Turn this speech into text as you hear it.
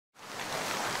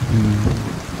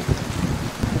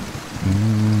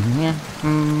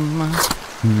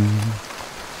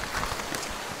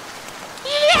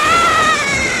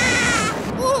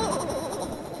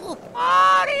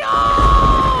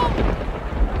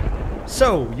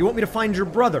So, you want me to find your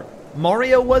brother?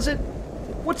 Mario, was it?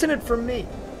 What's in it for me?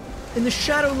 In the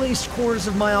shadow-laced corners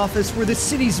of my office, where the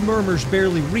city's murmurs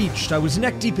barely reached, I was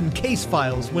neck-deep in case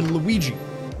files when Luigi,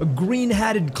 a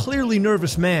green-hatted, clearly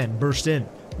nervous man, burst in.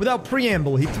 Without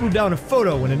preamble, he threw down a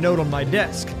photo and a note on my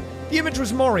desk. The image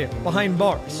was Mario, behind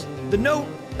bars. The note,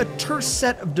 a terse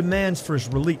set of demands for his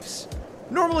release.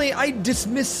 Normally, I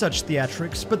dismiss such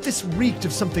theatrics, but this reeked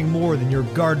of something more than your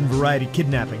garden-variety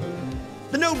kidnapping.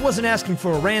 The note wasn't asking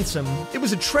for a ransom, it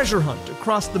was a treasure hunt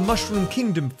across the Mushroom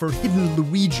Kingdom for hidden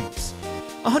Luigis.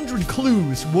 100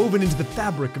 clues woven into the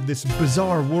fabric of this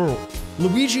bizarre world.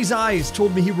 Luigi's eyes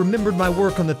told me he remembered my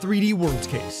work on the 3D Worlds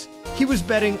case. He was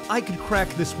betting I could crack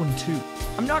this one too.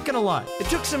 I'm not gonna lie, it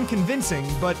took some convincing,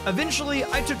 but eventually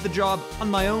I took the job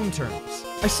on my own terms.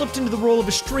 I slipped into the role of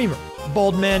a streamer, a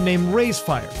bald man named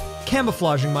Raysfire,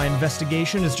 camouflaging my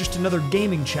investigation as just another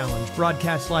gaming challenge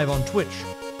broadcast live on Twitch.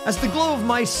 As the glow of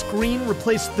my screen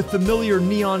replaced the familiar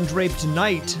neon-draped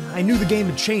night, I knew the game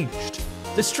had changed.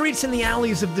 The streets and the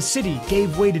alleys of the city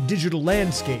gave way to digital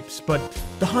landscapes, but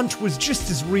the hunt was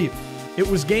just as real. It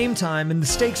was game time, and the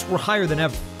stakes were higher than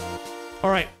ever.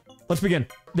 Alright, let's begin.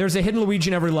 There's a hidden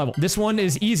Luigi in every level. This one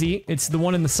is easy, it's the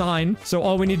one in the sign, so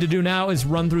all we need to do now is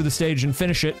run through the stage and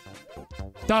finish it.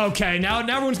 Okay, now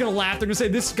everyone's gonna laugh. They're gonna say,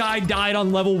 this guy died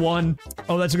on level 1.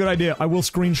 Oh, that's a good idea. I will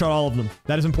screenshot all of them.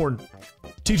 That is important.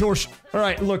 T-Torch.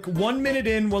 Alright, look, 1 minute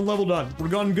in, 1 level done. We're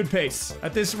going good pace.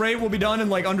 At this rate, we'll be done in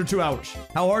like under 2 hours.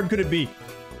 How hard could it be?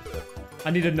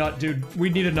 I need a nut, dude. We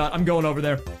need a nut. I'm going over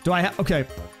there. Do I have- okay.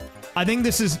 I think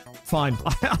this is fine.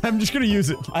 I'm just gonna use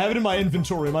it. I have it in my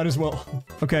inventory, might as well.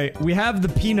 Okay, we have the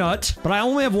peanut, but I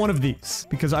only have one of these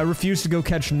because I refuse to go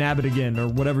catch Nabbit again, or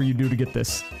whatever you do to get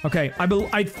this. Okay,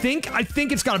 I think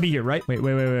it's gotta be here, right? Wait.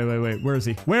 Where is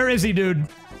he? Where is he, dude?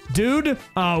 Dude?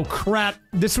 Oh, crap.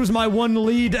 This was my one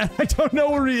lead. I don't know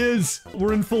where he is.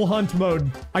 We're in full hunt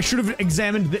mode. I should have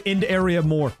examined the end area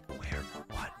more.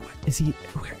 What is he?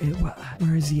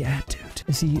 Where is he at, dude?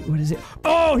 Is he, what is it?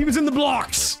 Oh, he was in the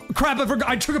blocks! Crap, I forgot.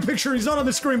 I took a picture. He's not on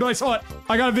the screen, but I saw it.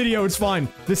 I got a video. It's fine.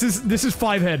 This is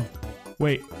 5-head.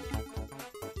 Wait.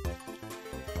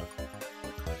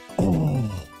 Oh.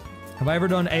 Have I ever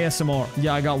done ASMR?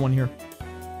 Yeah, I got one here.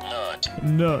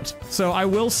 Nut. So I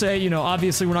will say, you know,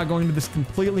 obviously we're not going into this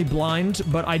completely blind,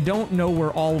 but I don't know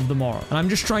where all of them are. And I'm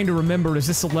just trying to remember, is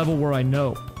this a level where I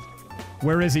know?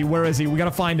 Where is he? Where is he? We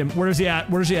gotta find him. Where is he at?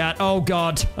 Where's he at? Oh,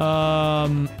 God.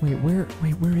 Wait, where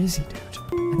is he,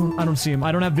 dude? I don't see him.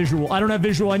 I don't have visual.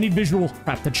 I need visual.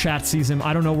 Crap, the chat sees him.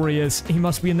 I don't know where he is. He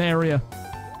must be in the area.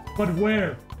 But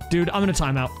where? Dude, I'm gonna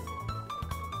time out.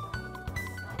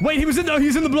 Wait, he's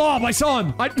in the blob. I saw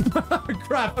him.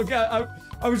 Crap, okay.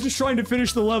 I was just trying to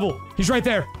finish the level. He's right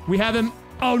there. We have him.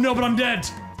 Oh, no, but I'm dead.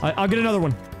 I'll get another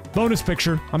one. Bonus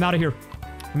picture. I'm out of here.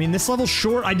 I mean, this level's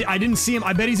short. I didn't see him.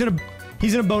 I bet he's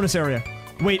in a bonus area.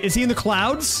 Wait, is he in the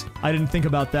clouds? I didn't think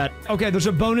about that. Okay, there's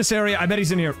a bonus area. I bet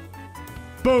he's in here.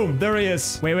 Boom, there he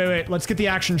is. Wait. Let's get the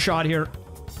action shot here.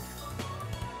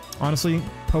 Honestly,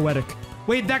 poetic.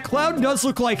 Wait, that cloud does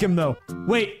look like him, though.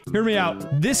 Wait, hear me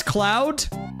out. This cloud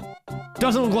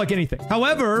doesn't look like anything.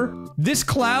 However, this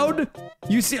cloud,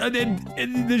 you see,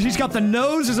 he's got the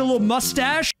nose, there's a little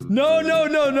mustache.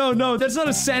 No, that's not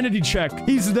a sanity check.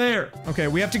 He's there. Okay,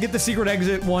 we have to get the secret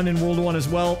exit one in World 1 as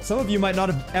well. Some of you might not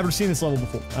have ever seen this level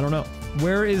before. I don't know.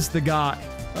 Where is the guy?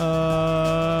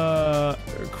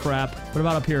 Crap. What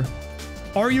about up here?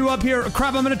 Are you up here?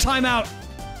 Crap, I'm gonna time out.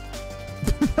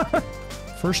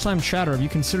 First time chatter, have you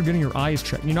considered getting your eyes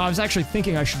checked? You know, I was actually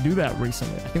thinking I should do that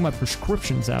recently. I think my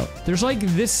prescription's out. There's like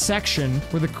this section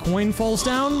where the coin falls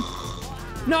down.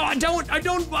 No, I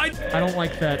don't like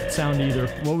that sound either.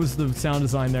 What was the sound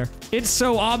design there? It's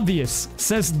so obvious.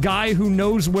 Says guy who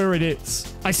knows where it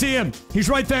is. I see him. He's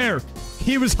right there.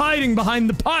 He was hiding behind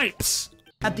the pipes.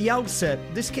 At the outset,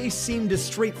 this case seemed as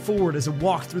straightforward as a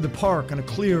walk through the park on a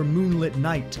clear moonlit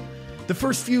night. The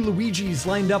first few Luigis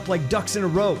lined up like ducks in a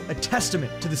row, a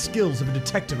testament to the skills of a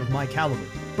detective of my caliber.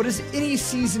 But as any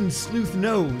seasoned sleuth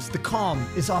knows, the calm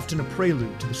is often a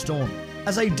prelude to the storm.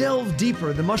 As I delve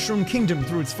deeper, the Mushroom Kingdom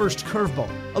threw its first curveball.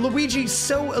 A Luigi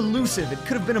so elusive it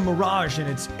could have been a mirage in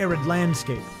its arid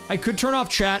landscape. I could turn off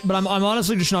chat, but I'm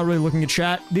honestly just not really looking at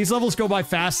chat. These levels go by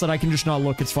fast that I can just not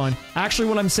look, it's fine. Actually,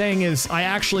 what I'm saying is, I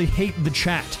actually hate the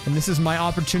chat, and this is my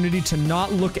opportunity to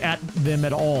not look at them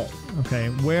at all. Okay,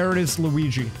 where is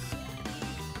Luigi?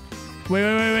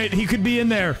 Wait, he could be in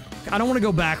there. I don't want to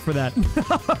go back for that.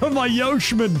 My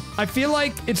Yoshman. I feel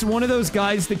like it's one of those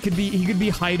guys that he could be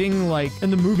hiding, like, in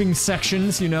the moving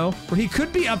sections, you know? Or he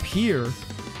could be up here.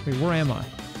 Wait, where am I?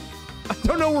 I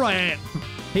don't know where I am.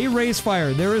 Hey,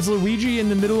 raysfire, there is Luigi in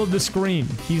the middle of the screen.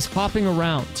 He's hopping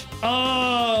around.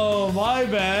 Oh, my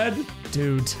bad.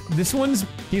 Dude,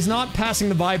 he's not passing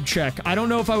the vibe check. I don't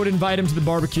know if I would invite him to the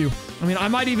barbecue. I mean, I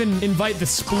might even invite the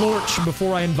Splorch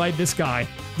before I invite this guy.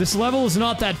 This level is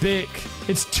not that big.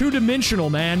 It's two-dimensional,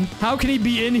 man. How can he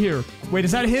be in here? Wait,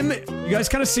 is that him? You guys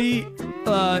kind of see,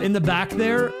 in the back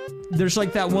there, there's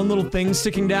like that one little thing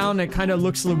sticking down that kind of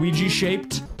looks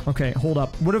Luigi-shaped. Okay, hold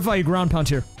up. What if I ground pound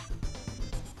here?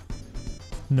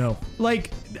 No.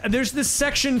 Like, there's this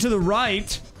section to the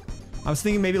right. I was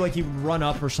thinking maybe like he'd run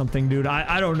up or something, dude.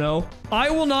 I don't know. I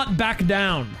will not back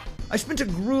down. I spent a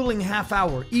grueling half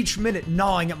hour, each minute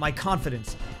gnawing at my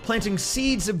confidence, planting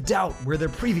seeds of doubt where there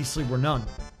previously were none.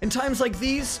 In times like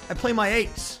these, I play my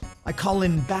ace. I call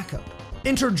in backup.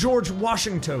 Enter George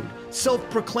Washington,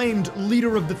 self-proclaimed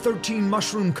leader of the 13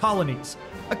 mushroom colonies,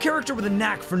 a character with a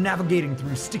knack for navigating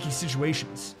through sticky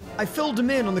situations. I filled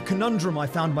him in on the conundrum I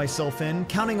found myself in,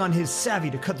 counting on his savvy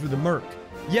to cut through the murk.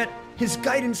 Yet, his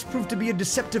guidance proved to be a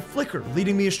deceptive flicker,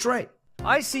 leading me astray.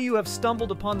 I see you have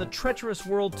stumbled upon the treacherous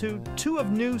world 2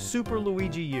 of new Super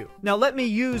Luigi U. Now let me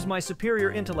use my superior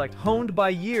intellect, honed by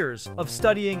years of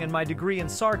studying and my degree in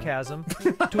sarcasm,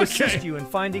 to assist you in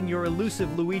finding your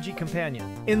elusive Luigi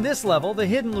companion. In this level, the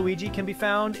hidden Luigi can be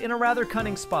found in a rather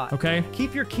cunning spot. Okay.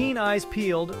 Keep your keen eyes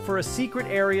peeled for a secret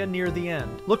area near the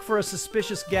end. Look for a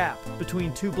suspicious gap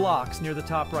between 2 blocks near the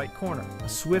top right corner. A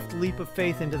swift leap of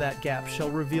faith into that gap shall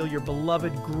reveal your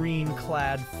beloved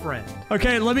green-clad friend.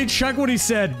 Okay, let me check what he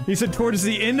said. He said towards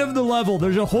the end of the level,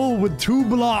 there's a hole with 2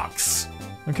 blocks.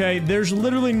 Okay, there's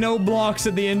literally no blocks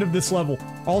at the end of this level.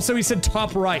 Also, he said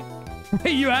top right.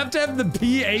 Wait, you have to have the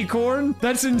pea acorn?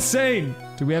 That's insane.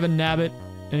 Do we have a nabbit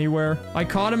anywhere? I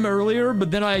caught him earlier,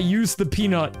 but then I used the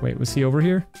peanut. Wait, was he over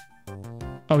here?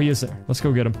 Oh, he is there. Let's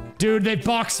go get him. Dude, they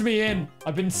boxed me in.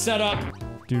 I've been set up.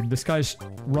 Dude, this guy's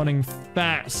running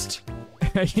fast.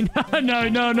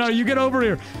 No, you get over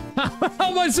here. How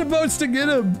am I supposed to get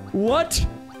him? What?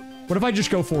 What if I just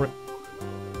go for it?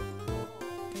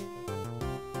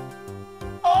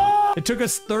 Oh! It took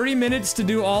us 30 minutes to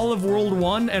do all of World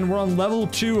 1, and we're on level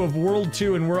 2 of World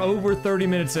 2, and we're over 30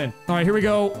 minutes in. All right, here we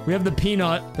go. We have the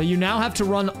peanut that you now have to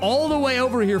run all the way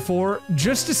over here for,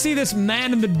 just to see this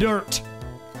man in the dirt.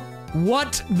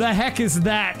 What the heck is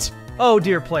that? Oh,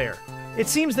 dear player. It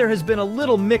seems there has been a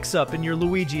little mix-up in your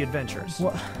Luigi adventures.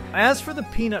 What? As for the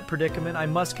peanut predicament, I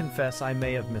must confess I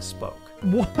may have misspoke.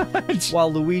 What?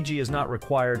 While Luigi is not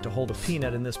required to hold a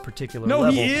peanut in this particular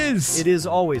level, he is! It is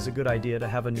always a good idea to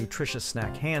have a nutritious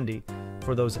snack handy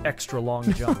for those extra long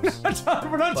jumps.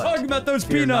 We're not talking about those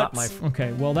peanuts!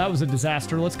 Okay, well that was a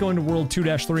disaster. Let's go into World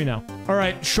 2-3 now.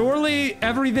 Alright, surely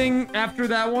everything after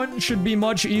that one should be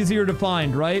much easier to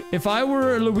find, right? If I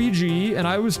were Luigi and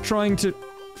I was trying to...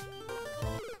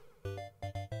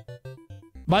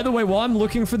 By the way, while I'm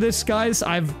looking for this, guys,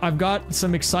 I've got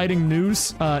some exciting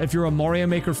news. If you're a Mario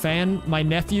Maker fan, my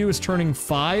nephew is turning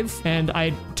 5, and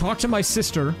I talked to my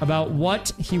sister about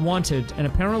what he wanted, and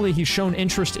apparently he's shown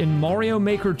interest in Mario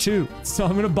Maker 2. So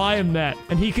I'm gonna buy him that,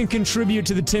 and he can contribute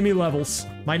to the Timmy levels.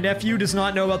 My nephew does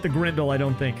not know about the Grindle, I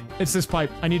don't think. It's this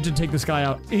pipe. I need to take this guy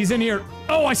out. He's in here.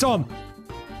 Oh, I saw him.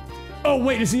 Oh,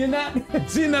 wait, is he in that?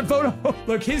 Is he in that photo?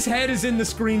 Look, his head is in the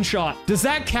screenshot. Does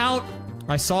that count?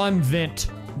 I saw him vent.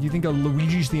 Do you think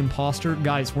Luigi's the imposter?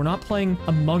 Guys, we're not playing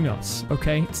Among Us,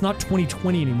 okay? It's not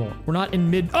 2020 anymore. We're not in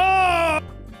mid- Oh!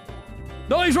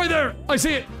 No, he's right there! I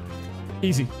see it!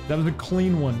 Easy. That was a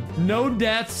clean one. No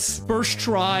deaths, first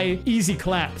try, easy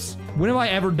claps. When have I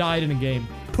ever died in a game?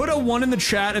 Put a 1 in the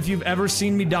chat if you've ever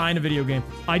seen me die in a video game.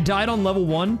 I died on level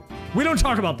 1. We don't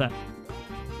talk about that.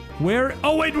 Where?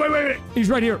 Oh, wait. He's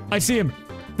right here. I see him.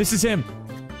 This is him.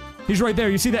 He's right there.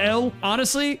 You see the L?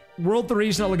 Honestly, World 3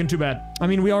 is not looking too bad. I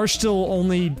mean, we are still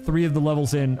only 3 of the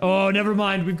levels in. Oh, never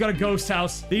mind. We've got a ghost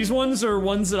house. These ones are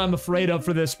ones that I'm afraid of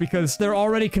for this because they're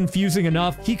already confusing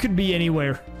enough. He could be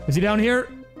anywhere. Is he down here?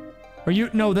 Are you?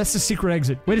 No, that's the secret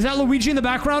exit. Wait, is that Luigi in the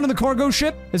background in the cargo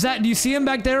ship? Is that? Do you see him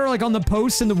back there, like on the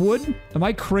posts in the wood? Am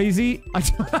I crazy?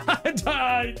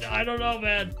 I don't know,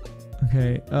 man.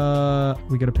 Okay,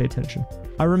 we gotta pay attention.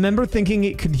 I remember thinking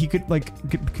he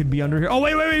could be under here. Oh,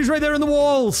 wait, he's right there in the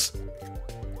walls!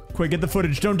 Quick, get the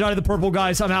footage. Don't die to the purple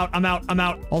guys. I'm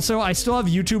out. Also, I still have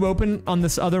YouTube open on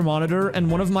this other monitor, and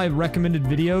one of my recommended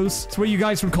videos, it's what you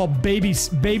guys would call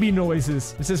baby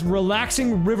noises. It says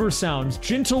relaxing river sounds,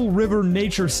 gentle river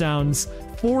nature sounds,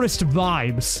 forest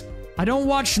vibes. I don't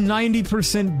watch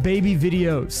 90% baby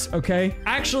videos, okay?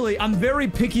 Actually, I'm very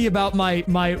picky about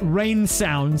my rain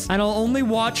sounds, and I'll only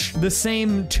watch the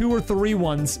same 2 or 3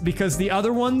 ones because the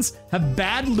other ones have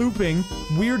bad looping,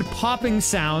 weird popping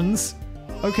sounds.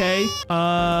 Okay,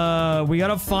 we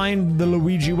gotta find the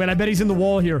Luigi. Wait, I bet he's in the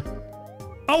wall here.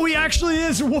 Oh, he actually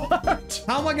is! What?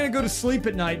 How am I gonna go to sleep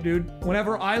at night, dude?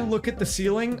 Whenever I look at the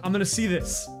ceiling, I'm gonna see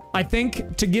this. I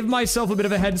think to give myself a bit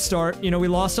of a head start, you know, we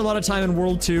lost a lot of time in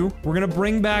World 2. We're gonna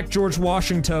bring back George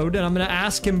Washington, and I'm gonna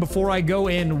ask him before I go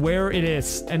in where it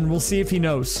is, and we'll see if he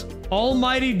knows.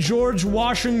 Almighty George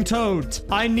Washington,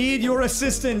 I need your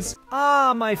assistance.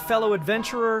 Ah, my fellow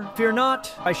adventurer, fear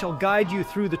not. I shall guide you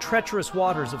through the treacherous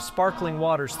waters of Sparkling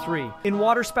Waters 3. In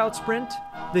Waterspout Sprint,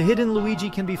 the hidden Luigi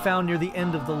can be found near the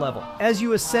end of the level. As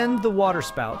you ascend the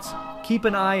waterspouts, keep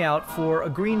an eye out for a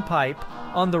green pipe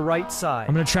on the right side.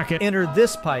 I'm gonna check it. Enter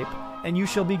this pipe, and you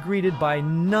shall be greeted by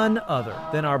none other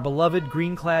than our beloved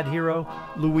green-clad hero,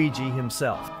 Luigi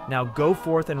himself. Now go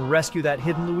forth and rescue that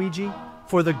hidden Luigi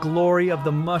for the glory of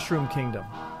the Mushroom Kingdom.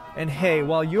 And hey,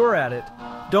 while you're at it,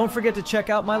 don't forget to check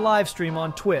out my live stream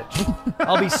on Twitch.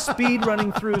 I'll be speed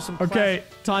running through some... Okay,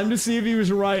 time to see if he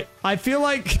was right. I feel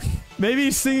like maybe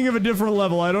he's thinking of a different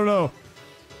level. I don't know.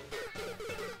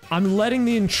 I'm letting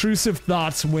the intrusive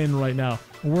thoughts win right now.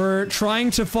 We're trying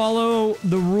to follow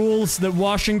the rules that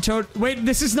Washington... Wait,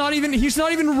 this is not even... He's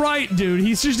not even right, dude.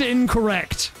 He's just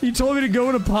incorrect. He told me to go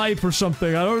in a pipe or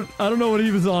something. I don't know what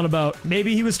he was on about.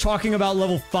 Maybe he was talking about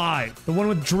level 5. The one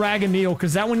with Dragoneel,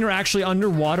 because that one you're actually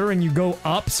underwater and you go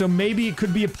up, so maybe it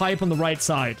could be a pipe on the right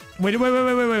side. Wait.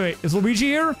 Is Luigi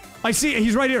here? I see it.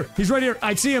 He's right here. He's right here.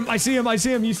 I see him.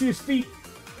 You see his feet?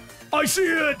 I see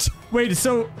it! Wait,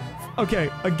 so... Okay,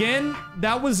 again,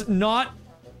 that was not...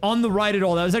 on the right at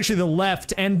all. That was actually the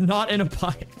left and not in a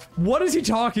pipe. What is he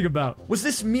talking about? Was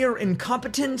this mere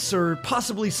incompetence or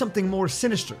possibly something more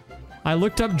sinister? I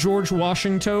looked up George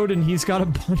Washington and he's got a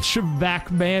bunch of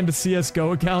backbanned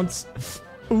CSGO accounts.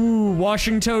 Ooh,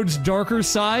 Washington's darker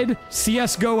side?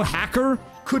 CSGO hacker?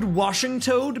 Could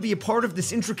Washington be a part of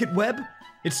this intricate web?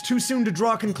 It's too soon to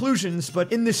draw conclusions,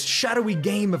 but in this shadowy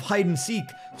game of hide and seek,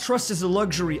 trust is a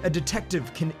luxury a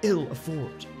detective can ill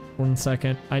afford. 1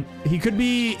 second. He could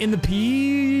be in the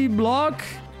P block?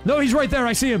 No, he's right there.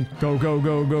 I see him. Go.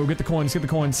 Get the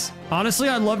coins. Honestly,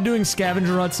 I love doing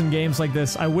scavenger hunts in games like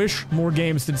this. I wish more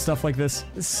games did stuff like this.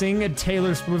 Sing a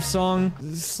Taylor Swift song.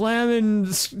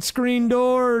 Slamming screen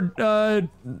door.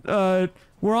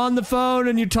 We're on the phone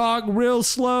and you talk real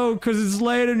slow because it's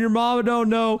late and your mama don't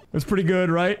know. That's pretty good,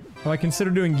 right? Oh, I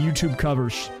consider doing YouTube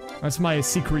covers. That's my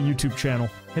secret YouTube channel.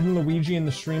 Hidden Luigi in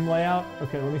the stream layout.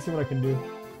 Okay, let me see what I can do.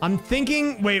 I'm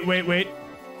thinking... Wait.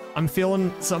 I'm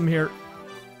feeling something here.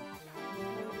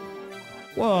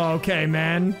 Whoa, okay,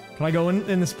 man. Can I go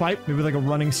in this pipe? Maybe like a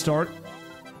running start?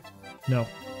 No.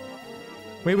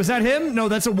 Wait, was that him? No,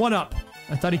 that's a 1-up.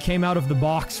 I thought he came out of the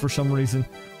box for some reason.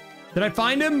 Did I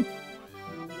find him?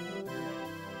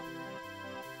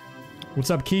 What's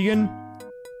up, Keegan?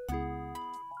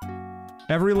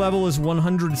 Every level is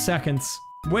 100 seconds.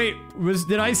 Wait,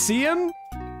 did I see him?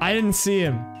 I didn't see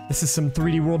him. This is some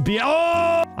 3D World B-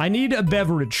 Oh! I need a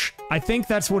beverage. I think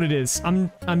that's what it is.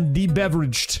 I'm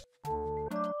de-beveraged.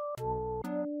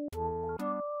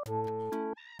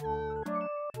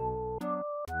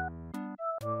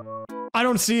 I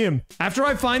don't see him. After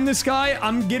I find this guy,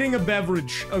 I'm getting a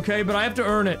beverage, okay? But I have to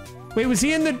earn it. Wait, was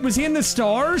he in the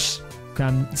stars? Okay,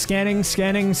 I'm scanning. I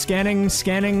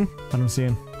don't see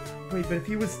him. Wait, but if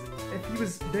he was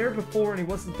there before and he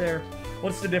wasn't there,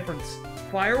 what's the difference?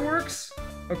 Fireworks?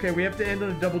 Okay, we have to end on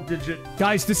a double digit.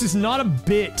 Guys, this is not a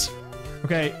bit.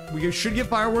 Okay, we should get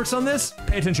fireworks on this.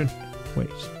 Pay attention. Wait,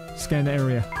 scan the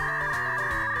area.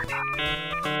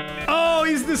 Oh,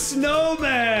 he's the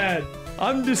snowman!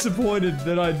 I'm disappointed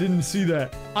that I didn't see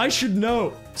that. I should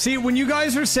know. See, when you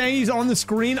guys are saying he's on the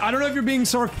screen, I don't know if you're being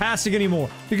sarcastic anymore.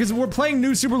 Because we're playing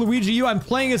new Super Luigi U. I'm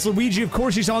playing as Luigi. Of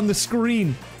course he's on the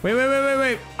screen.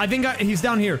 Wait. I think he's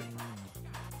down here.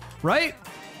 Right?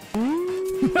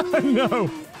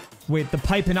 No. Wait, the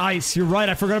pipe and ice. You're right.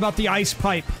 I forgot about the ice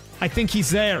pipe. I think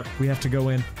he's there. We have to go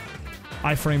in.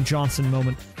 Iframe Johnson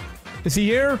moment. Is he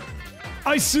here?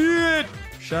 I see it!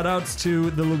 Shoutouts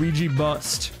to the Luigi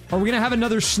bust. Are we gonna have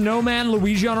another snowman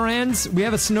Luigi on our hands? We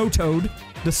have a snow toad.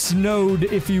 The snowed,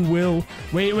 if you will.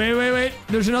 Wait.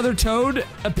 There's another toad.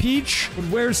 A peach. But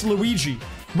where's Luigi?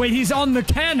 Wait, he's on the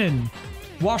cannon.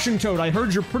 Washington, I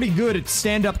heard you're pretty good at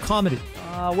stand-up comedy.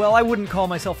 Well, I wouldn't call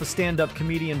myself a stand-up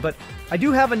comedian, but I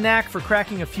do have a knack for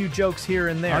cracking a few jokes here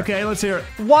and there. Okay, let's hear it.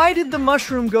 Why did the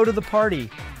mushroom go to the party?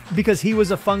 Because he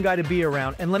was a fun guy to be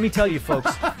around. And let me tell you,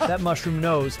 folks, that mushroom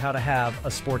knows how to have a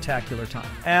sportacular time.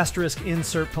 Asterisk,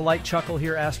 insert polite chuckle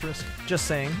here, asterisk. Just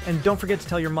saying. And don't forget to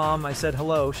tell your mom I said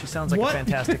hello. She sounds like a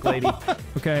fantastic lady.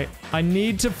 Okay, I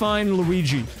need to find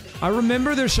Luigi. I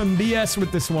remember there's some BS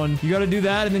with this one. You gotta do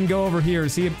that and then go over here.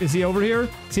 Is he over here?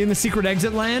 Is he in the secret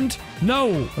exit land?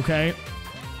 No! Okay.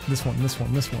 This one.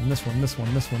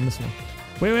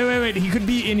 Wait. He could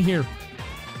be in here.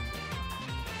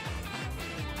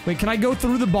 Wait, can I go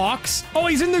through the box? Oh,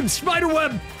 he's in the spider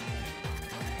web!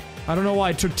 I don't know why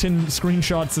I took 10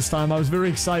 screenshots this time. I was very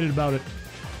excited about it.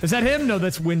 Is that him? No,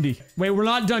 that's Windy. Wait, we're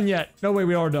not done yet. No, wait,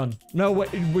 we are done. No,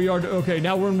 wait, we are... Okay,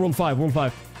 now we're in World 5.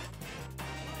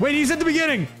 Wait, he's at the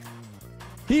beginning!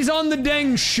 He's on the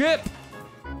dang ship!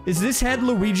 Is this head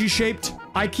Luigi-shaped?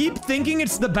 I keep thinking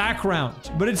it's the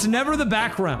background, but it's never the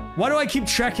background. Why do I keep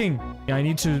checking? Yeah, I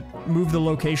need to move the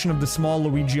location of the small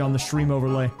Luigi on the stream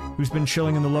overlay, who's been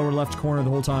chilling in the lower left corner the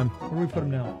whole time. Where do we put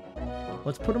him now?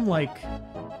 Let's put him, like,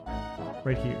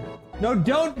 right here. No,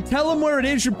 don't tell him where it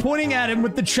is. You're pointing at him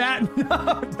with the chat.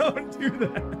 No, don't do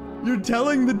that. You're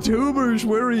telling the tubers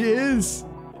where he is.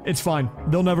 It's fine.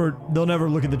 They'll never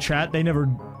look at the chat. They've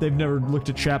never looked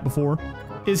at chat before.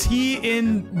 Is he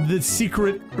in the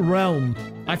secret realm?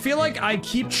 I feel like I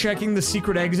keep checking the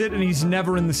secret exit and he's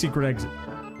never in the secret exit.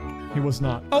 He was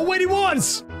not. Oh, wait, he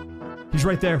was! He's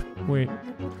right there. Wait.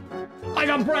 I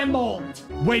got brambled!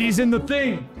 Wait, he's in the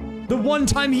thing! The one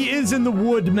time he is in the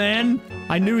wood, man!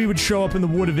 I knew he would show up in the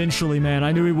wood eventually, man.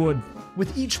 I knew he would.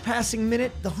 With each passing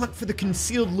minute, the hunt for the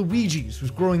concealed Luigis was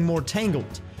growing more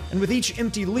tangled, and with each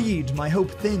empty lead, my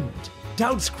hope thinned.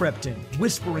 Doubts crept in,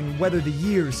 whispering whether the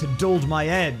years had dulled my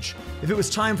edge, if it was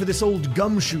time for this old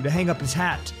gumshoe to hang up his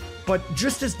hat. But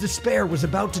just as despair was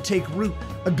about to take root,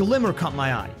 a glimmer caught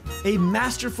my eye. A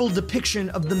masterful depiction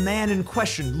of the man in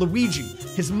question, Luigi,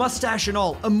 his mustache and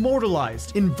all,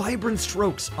 immortalized in vibrant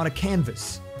strokes on a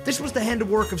canvas. This was the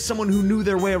handiwork of someone who knew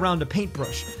their way around a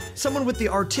paintbrush, someone with the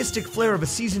artistic flair of a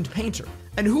seasoned painter.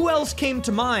 And who else came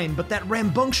to mind but that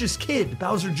rambunctious kid,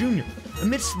 Bowser Jr.?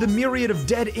 Amidst the myriad of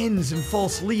dead ends and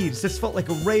false leads, this felt like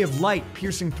a ray of light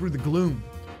piercing through the gloom.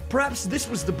 Perhaps this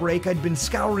was the break I'd been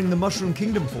scouring the Mushroom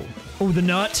Kingdom for. Oh, the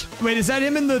nut? Wait, is that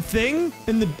him in the thing?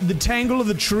 In the tangle of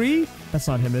the tree? That's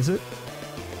not him, is it?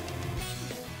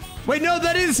 Wait, no,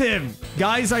 that is him!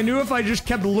 Guys, I knew if I just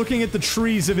kept looking at the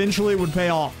trees, eventually it would pay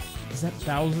off. Is that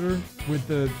Bowser with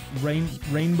the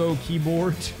rainbow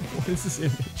keyboard? What is this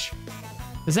image?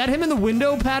 Is that him in the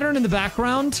window pattern in the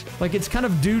background? Like, it's kind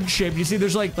of dude-shaped. You see,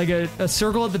 there's like a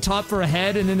circle at the top for a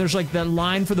head, and then there's like that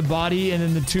line for the body, and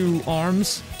then the two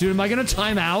arms. Dude, am I gonna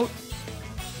time out?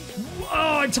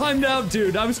 Oh, I timed out,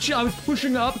 dude. I was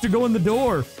pushing up to go in the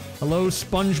door. Hello,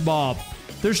 SpongeBob.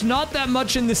 There's not that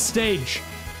much in this stage.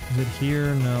 Is it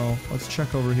here? No. Let's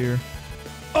check over here.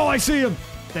 Oh, I see him!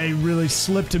 They really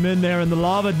slipped him in there in the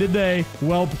lava, did they?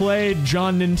 Well played,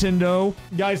 John Nintendo.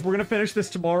 Guys, we're gonna finish this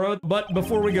tomorrow, but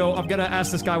before we go, I've gotta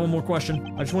ask this guy one more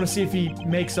question. I just wanna see if he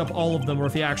makes up all of them or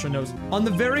if he actually knows. On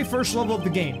the very first level of the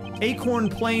game, Acorn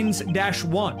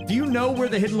Plains-1, do you know where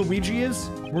the hidden Luigi is?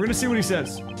 We're gonna see what he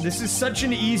says. This is such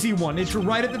an easy one. It's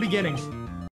right at the beginning.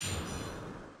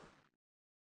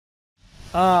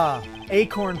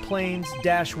 Acorn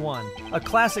Plains-1, a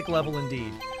classic level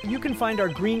indeed. You can find our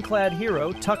green-clad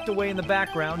hero tucked away in the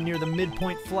background near the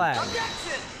midpoint flag.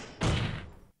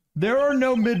 There are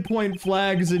no midpoint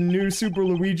flags in New Super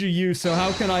Luigi U, so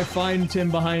how can I find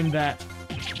him behind that?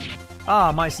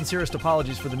 My sincerest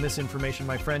apologies for the misinformation,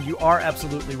 my friend. You are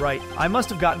absolutely right. I must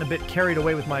have gotten a bit carried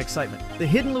away with my excitement. The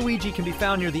hidden Luigi can be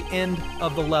found near the end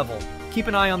of the level. Keep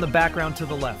an eye on the background to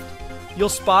the left. You'll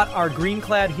spot our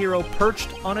green-clad hero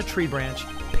perched on a tree branch,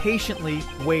 patiently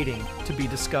waiting to be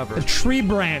discovered. A tree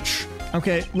branch.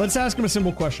 Okay, let's ask him a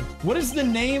simple question. What is the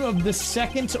name of the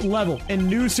second level in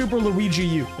New Super Luigi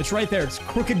U? It's right there. It's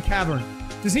Crooked Cavern.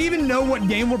 Does he even know what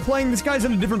game we're playing? This guy's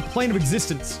in a different plane of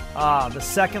existence. The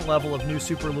second level of New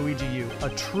Super Luigi U, a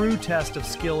true test of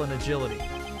skill and agility.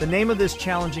 The name of this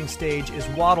challenging stage is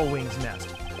Waddlewing's Nest,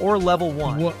 or Level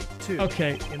 1. What? 2.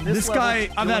 Okay, this guy,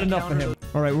 I've had enough of him.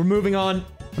 Alright, we're moving on.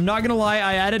 I'm not gonna lie,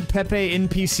 I added Pepe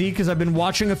NPC because I've been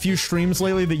watching a few streams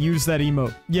lately that use that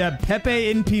emote. Yeah,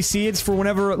 Pepe NPC, it's for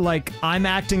whenever, like, I'm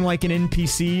acting like an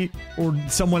NPC or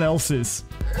someone else is.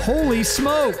 Holy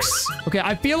smokes! Okay,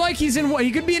 I feel like he's in what?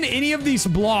 He could be in any of these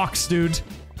blocks, dude.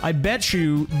 I bet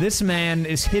you this man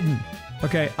is hidden.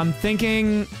 Okay, I'm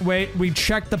thinking... Wait, we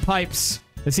checked the pipes.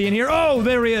 Is he in here? Oh,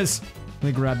 there he is! Let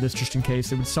me grab this just in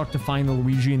case. It would suck to find the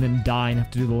Luigi and then die and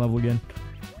have to do the level again.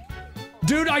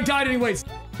 Dude, I died anyways.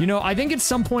 You know, I think at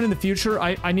some point in the future,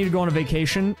 I need to go on a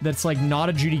vacation that's, like, not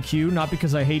a GDQ. Not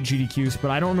because I hate GDQs, but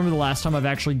I don't remember the last time I've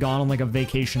actually gone on, like, a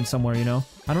vacation somewhere, you know?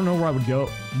 I don't know where I would go.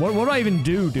 What do I even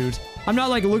do, dude? I'm not,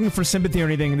 like, looking for sympathy or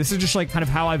anything. This is just, like, kind of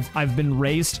how I've been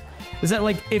raised. Is that,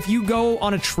 like, if you go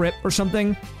on a trip or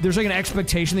something, there's, like, an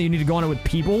expectation that you need to go on it with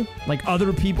people, like,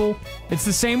 other people. It's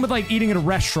the same with, like, eating at a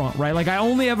restaurant, right? Like, I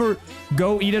only ever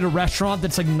go eat at a restaurant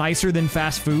that's, like, nicer than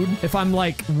fast food if I'm,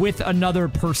 like, with another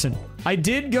person. I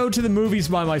did go to the movies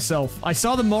by myself. I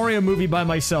saw the Mario movie by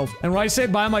myself. And when I say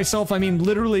by myself, I mean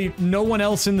literally no one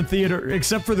else in the theater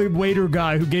except for the waiter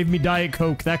guy who gave me Diet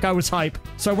Coke. That guy was hype.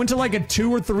 So I went to, like, a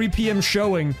 2 or 3 p.m.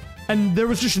 showing, and there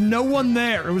was just no one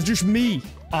there. It was just me.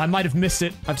 I might have missed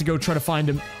it. I have to go try to find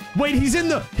him. Wait, he's in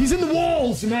the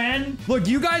walls, man. Look,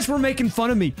 you guys were making fun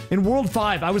of me in World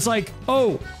 5. I was like,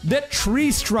 oh, that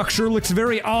tree structure looks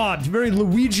very odd, very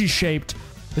Luigi shaped.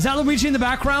 Is that Luigi in the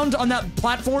background on that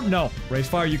platform? No.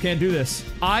 Raysfire, you can't do this.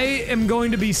 I am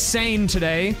going to be sane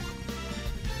today.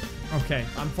 Okay,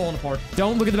 I'm falling apart.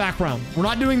 Don't look at the background. We're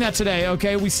not doing that today,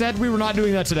 okay? We said we were not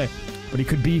doing that today. But he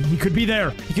could be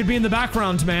there. He could be in the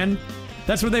background, man.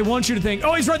 That's what they want you to think.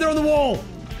 Oh, he's right there on the wall.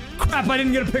 Crap, I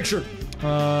didn't get a picture.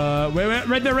 Wait,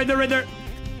 right there.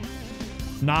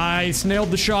 Nice,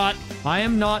 nailed the shot. I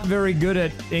am not very good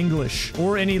at English,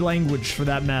 or any language for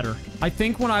that matter. I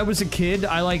think when I was a kid,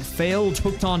 I, like, failed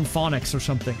hooked on phonics or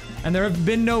something. And there have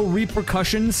been no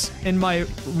repercussions in my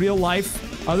real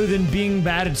life other than being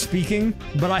bad at speaking.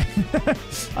 But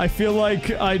I feel like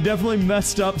I definitely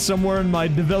messed up somewhere in my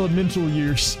developmental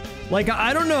years. Like,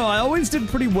 I don't know, I always did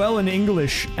pretty well in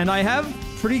English, and I have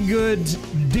pretty good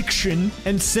diction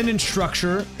and sentence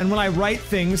structure, and when I write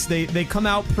things, they come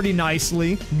out pretty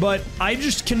nicely, but I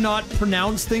just cannot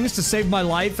pronounce things to save my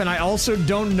life, and I also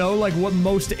don't know, like, what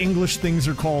most English things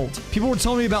are called. People were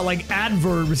telling me about, like,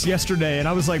 adverbs yesterday, and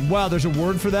I was like, wow, there's a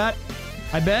word for that?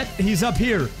 I bet he's up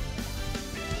here.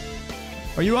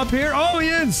 Are you up here? Oh, he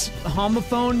is!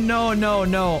 Homophone?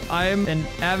 No. I'm an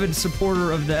avid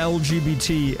supporter of the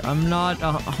LGBT. I'm not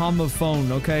a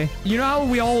homophone, okay? You know how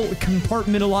we all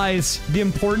compartmentalize the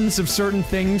importance of certain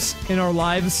things in our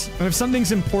lives? And if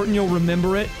something's important, you'll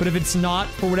remember it. But if it's not,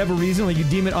 for whatever reason, like you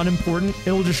deem it unimportant,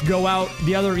 it'll just go out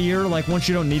the other ear, like once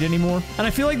you don't need it anymore. And I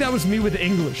feel like that was me with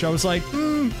English. I was like,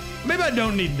 maybe I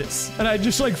don't need this. And I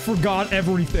just, like, forgot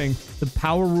everything. The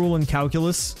power rule in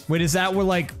calculus? Wait, is that where,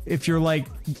 like, if you're, like,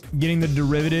 getting the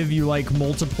derivative, you, like,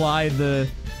 multiply the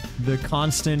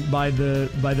constant by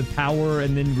the power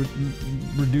and then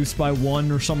reduce by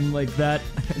 1 or something like that?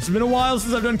 It's been a while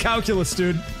since I've done calculus,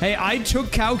 dude. Hey, I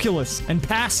took calculus and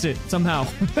passed it somehow.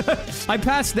 I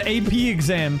passed the AP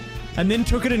exam and then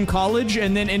took it in college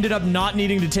and then ended up not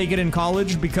needing to take it in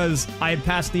college because I had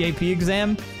passed the AP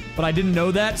exam. But I didn't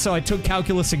know that, so I took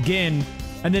calculus again,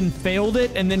 and then failed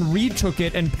it, and then retook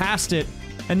it, and passed it,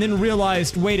 and then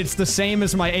realized, wait, it's the same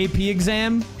as my AP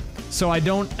exam, so I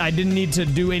didn't need to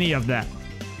do any of that.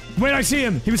 Wait, I see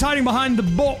him! He was hiding behind the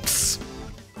box!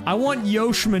 I want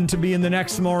Yoshman to be in the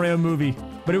next Mario movie,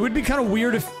 but it would be kind of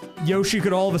weird if Yoshi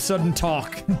could all of a sudden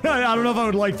talk. I don't know if I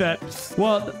would like that.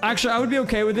 Well, actually, I would be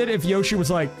okay with it if Yoshi was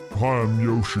like, "Hi, I'm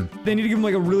Yoshi." They need to give him,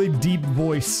 like, a really deep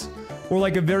voice. Or,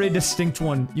 like, a very distinct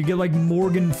one. You get, like,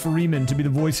 Morgan Freeman to be the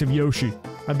voice of Yoshi.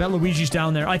 I bet Luigi's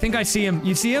down there. I think I see him.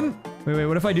 You see him? Wait,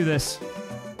 what if I do this?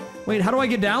 Wait, how do I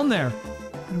get down there?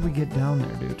 How do we get down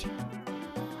there, dude?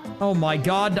 Oh my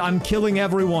god, I'm killing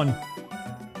everyone.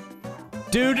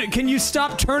 Dude, can you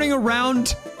stop turning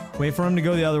around? Wait for him to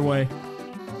go the other way.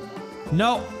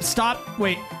 No, stop.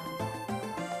 Wait.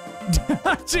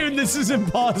 Dude, this is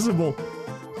impossible.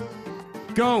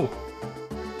 Go.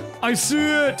 I see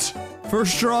it.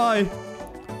 First try.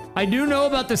 I do know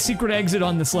about the secret exit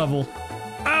on this level.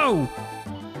 Oh!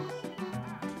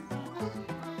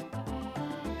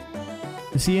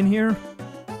 Is he in here?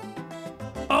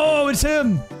 Oh, it's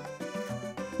him!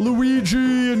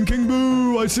 Luigi and King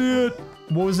Boo, I see it!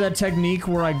 What was that technique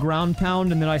where I ground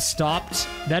pound and then I stopped?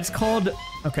 That's called...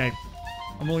 Okay.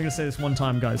 I'm only gonna say this one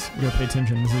time, guys. You gotta pay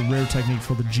attention. This is a rare technique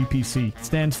for the GPC. It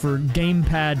stands for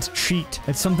Gamepad Cheat.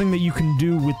 It's something that you can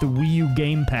do with the Wii U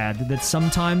gamepad that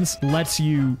sometimes lets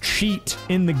you cheat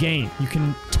in the game. You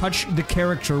can touch the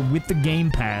character with the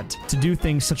gamepad to do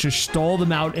things such as stall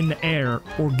them out in the air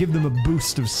or give them a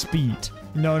boost of speed.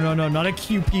 No, not a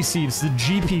QPC, it's the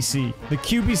GPC. The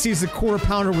QPC is the quarter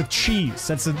pounder with cheese.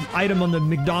 That's an item on the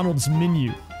McDonald's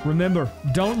menu. Remember,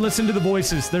 don't listen to the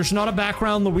voices. There's not a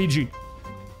background Luigi.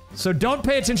 So don't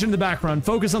pay attention to the background,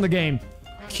 focus on the game.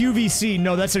 QVC,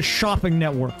 no, that's a shopping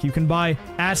network. You can buy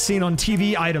as seen on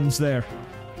TV items there.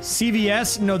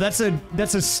 CVS? No, that's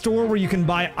a store where you can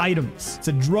buy items. It's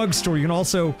a drugstore. You can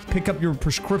also pick up your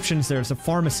prescriptions there. It's a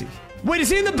pharmacy. Wait, is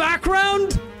he in the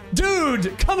background?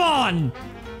 Dude, come on!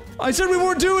 I said we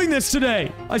weren't doing this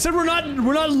today. I said we're not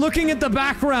looking at the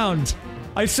background.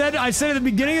 I said at the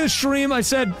beginning of the stream, I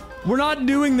said, we're not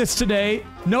doing this today.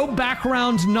 No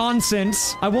background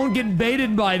nonsense. I won't get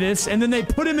baited by this. And then they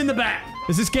put him in the back.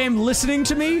 Is this game listening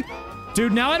to me?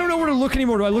 Dude, now I don't know where to look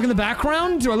anymore. Do I look in the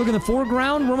background? Do I look in the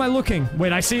foreground? Where am I looking?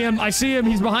 Wait, I see him. I see him.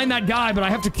 He's behind that guy, but I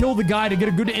have to kill the guy to get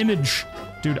a good image.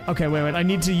 Dude, okay, wait. I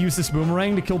need to use this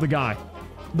boomerang to kill the guy.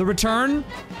 The return.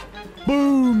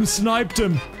 Boom, sniped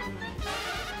him.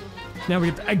 Now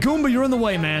we get Goomba, you're in the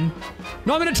way, man.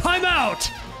 No, I'm in a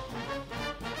timeout!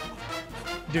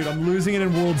 Dude, I'm losing it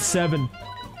in World 7.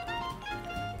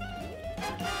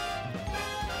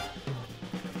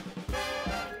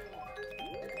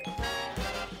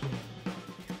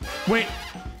 Wait.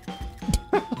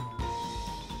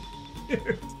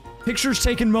 Dude. Pictures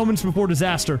taken moments before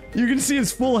disaster. You can see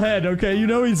his full head, okay? You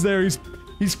know he's there.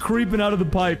 He's creeping out of the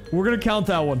pipe. We're gonna count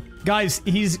that one. Guys,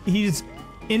 he's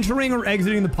entering or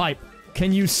exiting the pipe.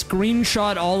 Can you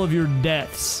screenshot all of your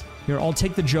deaths? Here, I'll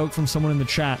take the joke from someone in the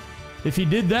chat. If he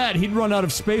did that, he'd run out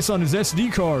of space on his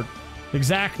SD card.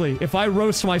 Exactly. If I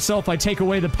roast myself, I take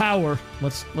away the power.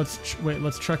 Let's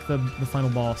check the final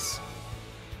boss.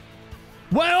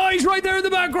 Well, he's right there in the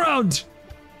background!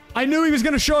 I knew he was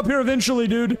gonna show up here eventually,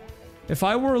 dude. If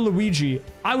I were a Luigi,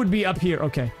 I would be up here.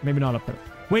 Okay, maybe not up there.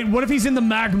 Wait, what if he's in the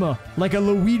magma? Like a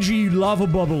Luigi lava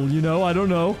bubble, you know? I don't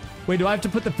know. Wait, do I have to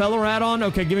put the feller hat on?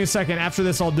 Okay, give me a second. After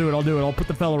this, I'll do it. I'll put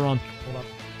the feller on. Hold up.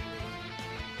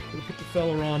 We'll put the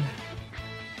feller on.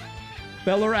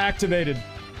 Feller activated.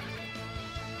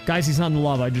 Guys, he's not in the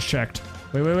lava. I just checked.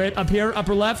 Wait. Up here,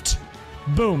 upper left.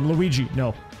 Boom, Luigi.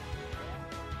 No.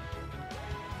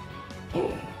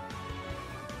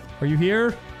 Are you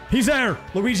here? He's there!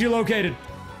 Luigi located.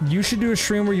 You should do a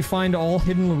stream where you find all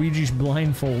hidden Luigis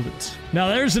blindfolded. Now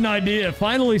there's an idea.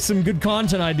 Finally, some good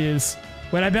content ideas.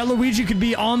 Wait, I bet Luigi could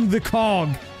be on the cog.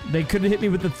 They could have hit me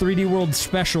with the 3D World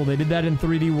special. They did that in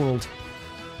 3D World.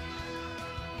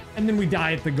 And then we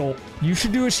die at the goal. You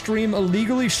should do a stream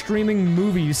illegally streaming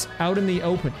movies out in the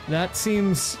open. That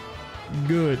seems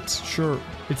good. Sure.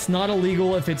 It's not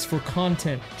illegal if it's for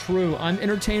content. True. I'm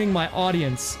entertaining my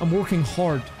audience. I'm working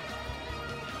hard.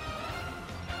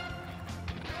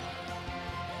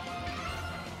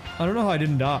 I don't know how I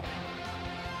didn't die.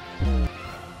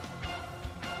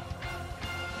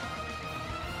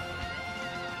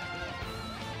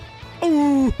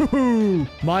 Ooh,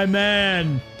 my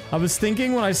man. I was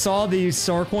thinking when I saw the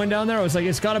star coin down there, I was like,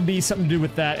 it's gotta be something to do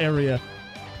with that area.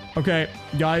 Okay,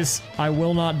 guys, I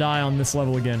will not die on this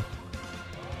level again.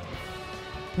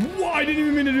 Whoa, I didn't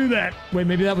even mean to do that. Wait,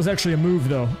 maybe that was actually a move,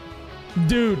 though.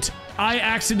 Dude, I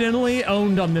accidentally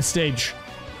owned on this stage.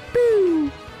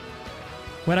 Boo!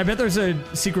 Wait, I bet there's a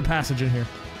secret passage in here.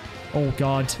 Oh,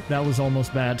 God, that was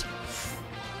almost bad.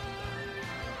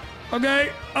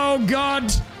 Okay, oh,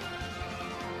 God.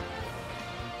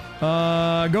 Go.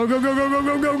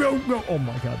 Oh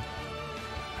my god.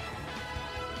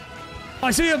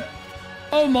 I see him!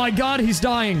 Oh my god, he's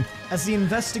dying. As the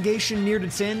investigation neared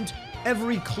its end,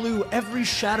 every clue, every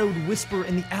shadowed whisper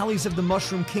in the alleys of the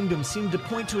Mushroom Kingdom seemed to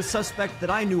point to a suspect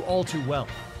that I knew all too well.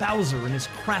 Bowser and his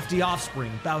crafty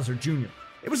offspring, Bowser Jr.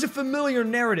 It was a familiar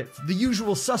narrative, the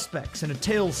usual suspects, and a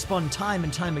tale spun time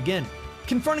and time again.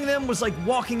 Confronting them was like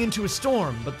walking into a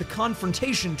storm, but the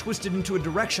confrontation twisted into a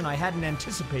direction I hadn't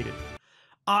anticipated.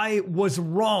 I was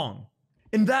wrong.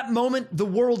 In that moment, the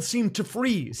world seemed to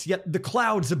freeze, yet the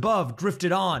clouds above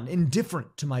drifted on,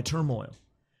 indifferent to my turmoil.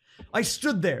 I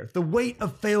stood there, the weight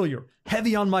of failure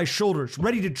heavy on my shoulders,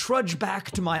 ready to trudge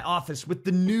back to my office with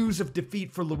the news of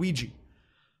defeat for Luigi.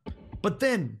 But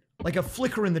then, like a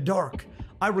flicker in the dark,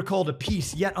 I recalled a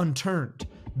piece yet unturned,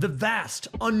 the vast,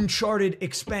 uncharted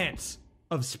expanse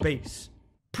of space.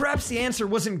 Perhaps the answer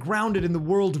wasn't grounded in the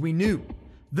world we knew.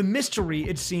 The mystery,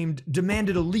 it seemed,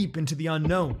 demanded a leap into the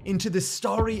unknown, into the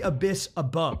starry abyss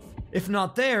above. If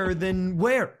not there, then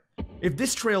where? If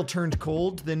this trail turned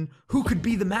cold, then who could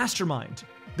be the mastermind?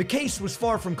 The case was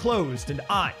far from closed, and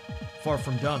I, far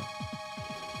from done.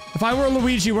 If I were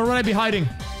Luigi, where would I be hiding?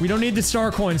 We don't need the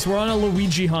star coins, we're on a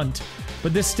Luigi hunt.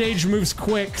 But this stage moves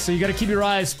quick, so you gotta keep your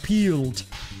eyes peeled.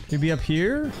 Maybe up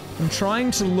here? I'm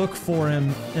trying to look for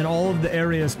him in all of the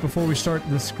areas before we start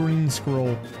the screen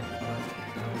scroll.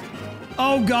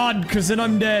 Oh god, because then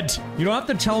I'm dead. You don't have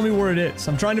to tell me where it is.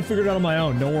 I'm trying to figure it out on my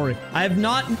own, don't worry. I have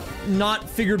not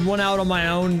figured one out on my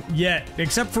own yet,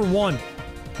 except for one.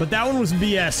 But that one was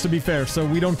BS, to be fair, so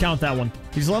we don't count that one.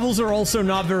 These levels are also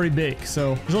not very big,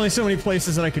 so there's only so many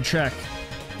places that I could check.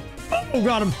 Oh,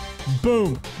 got him.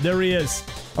 Boom. There he is.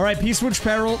 All right, Peacewitch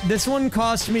Peril. This one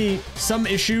cost me some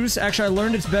issues. Actually, I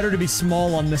learned it's better to be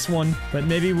small on this one, but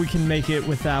maybe we can make it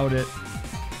without it.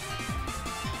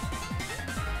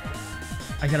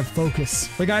 I gotta focus.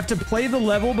 Like, I have to play the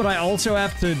level, but I also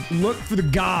have to look for the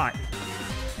guy.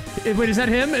 Wait, is that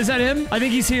him? Is that him? I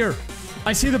think he's here.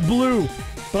 I see the blue,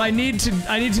 but I need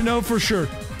to know for sure.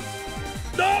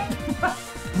 No!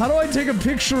 How do I take a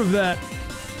picture of that?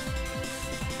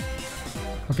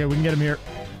 Okay, we can get him here.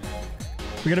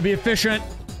 We gotta be efficient.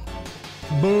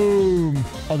 Boom.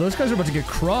 Oh, those guys are about to get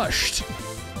crushed.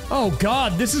 Oh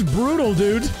god, this is brutal,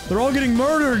 dude. They're all getting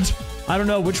murdered. I don't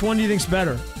know, which one do you think's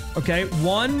better? Okay,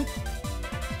 1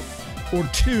 or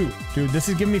 2. Dude, this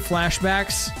is giving me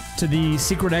flashbacks to the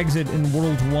secret exit in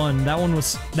World 1. That one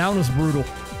was brutal.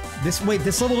 Wait,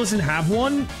 this level doesn't have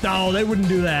one? No, they wouldn't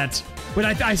do that. Wait,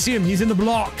 I see him. He's in the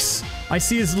blocks. I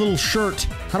see his little shirt.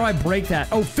 How do I break that?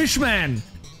 Oh, Fishman!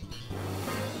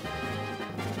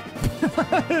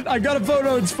 I got a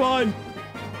photo, it's fine.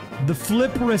 The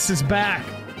Flipperus is back.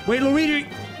 Wait, Luigi!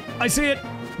 I see it!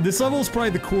 This level is probably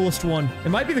the coolest one. It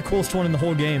might be the coolest one in the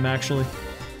whole game, actually.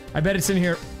 I bet it's in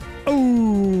here. Oh,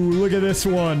 look at this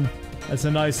one. That's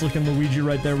a nice looking Luigi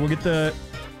right there. We'll get the...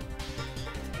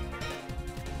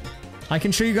 I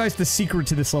can show you guys the secret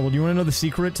to this level. Do you want to know the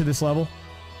secret to this level?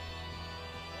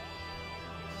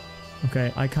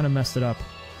 Okay, I kind of messed it up.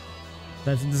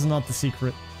 This is not the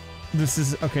secret. This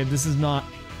is... Okay, this is not...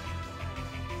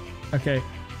 Okay.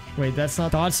 Wait, that's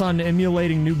not... Thoughts on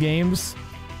emulating new games?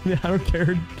 Yeah, I don't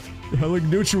care. Look,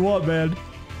 do what you want, man.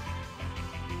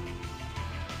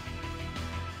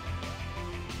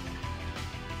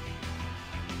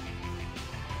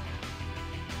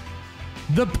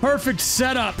 The perfect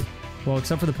setup! Well,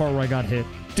 except for the part where I got hit.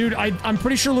 Dude, I'm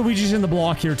pretty sure Luigi's in the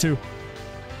block here, too.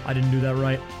 I didn't do that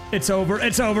right. It's over,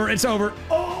 it's over, it's over.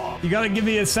 Oh! You gotta give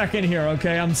me a second here,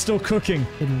 okay? I'm still cooking.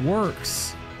 It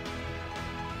works.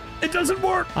 It doesn't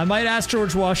work! I might ask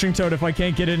George Washington if I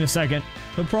can't get in a second.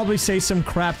 He'll probably say some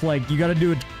crap like, you gotta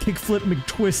do a kickflip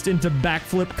McTwist into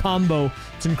backflip combo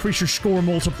to increase your score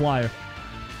multiplier.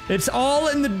 It's all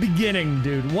in the beginning,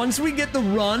 dude. Once we get the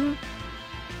run,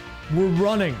 we're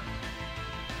running.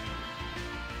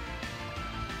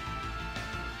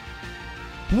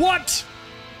 What?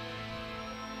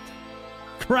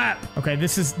 Crap. Okay,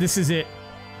 this is it.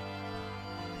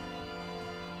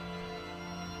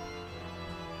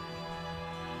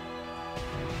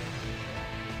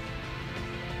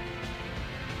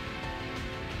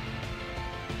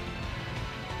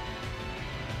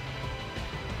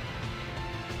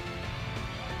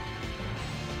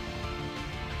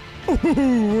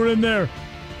 Ooh, we're in there.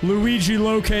 Luigi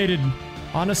located.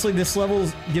 Honestly, this level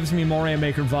gives me Mario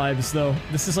Maker vibes, though.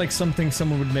 This is like something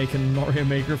someone would make in Mario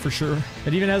Maker for sure.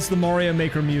 It even has the Mario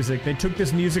Maker music. They took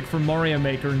this music from Mario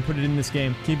Maker and put it in this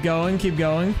game. Keep going, keep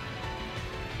going.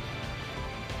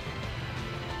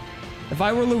 If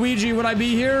I were Luigi, would I be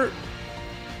here?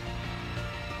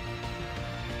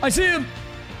 I see him!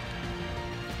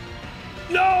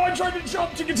 No, I tried to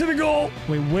jump to get to the goal!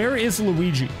 Wait, where is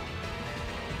Luigi?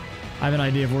 I have an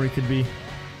idea of where he could be.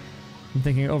 I'm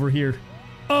thinking over here.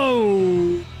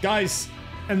 Oh! Guys,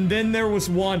 and then there was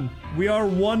one. We are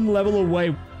one level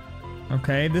away.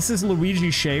 Okay, this is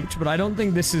Luigi shaped, but I don't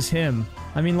think this is him.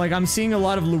 I mean, like, I'm seeing a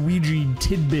lot of Luigi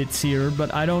tidbits here,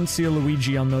 but I don't see a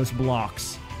Luigi on those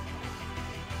blocks.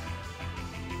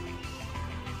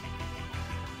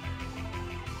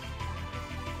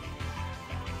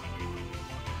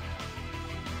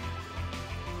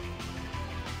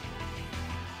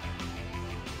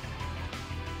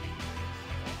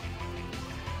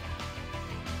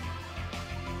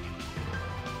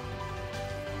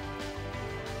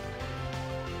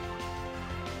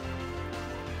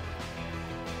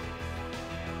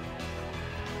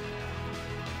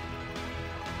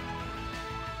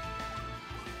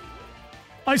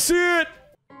 I see it!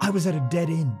 I was at a dead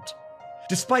end.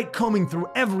 Despite combing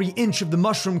through every inch of the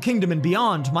Mushroom Kingdom and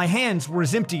beyond, my hands were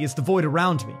as empty as the void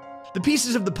around me. The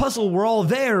pieces of the puzzle were all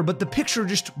there, but the picture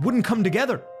just wouldn't come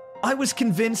together. I was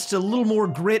convinced a little more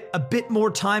grit, a bit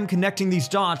more time connecting these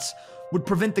dots would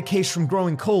prevent the case from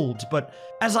growing cold, but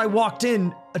as I walked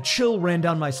in, a chill ran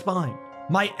down my spine.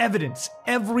 My evidence,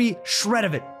 every shred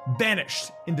of it,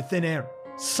 vanished into thin air.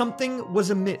 Something was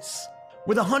amiss.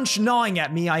 With a hunch gnawing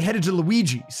at me, I headed to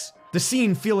Luigi's, the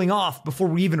scene feeling off before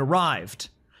we even arrived.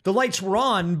 The lights were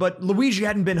on, but Luigi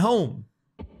hadn't been home.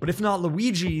 But if not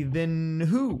Luigi, then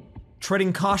who?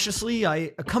 Treading cautiously,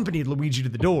 I accompanied Luigi to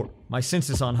the door, my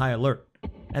senses on high alert.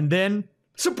 And then,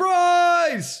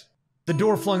 Surprise! The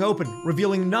door flung open,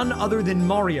 revealing none other than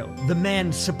Mario, the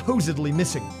man supposedly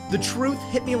missing. The truth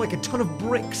hit me like a ton of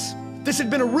bricks. This had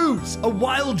been a ruse, a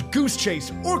wild goose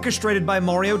chase orchestrated by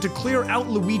Mario to clear out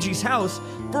Luigi's house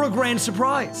for a grand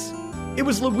surprise. It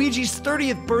was Luigi's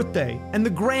 30th birthday, and the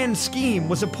grand scheme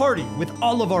was a party with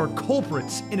all of our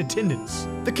culprits in attendance.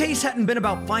 The case hadn't been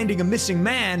about finding a missing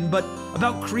man, but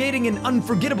about creating an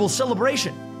unforgettable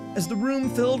celebration. As the room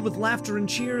filled with laughter and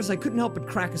cheers, I couldn't help but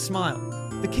crack a smile.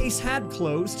 The case had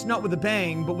closed, not with a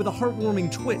bang, but with a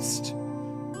heartwarming twist.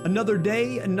 Another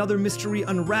day, another mystery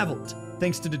unraveled,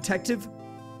 thanks to Detective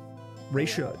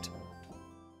Wright.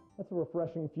 That's a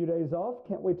refreshing few days off.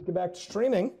 Can't wait to get back to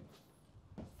streaming.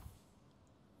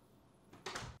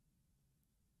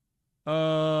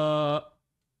 I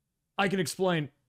can explain.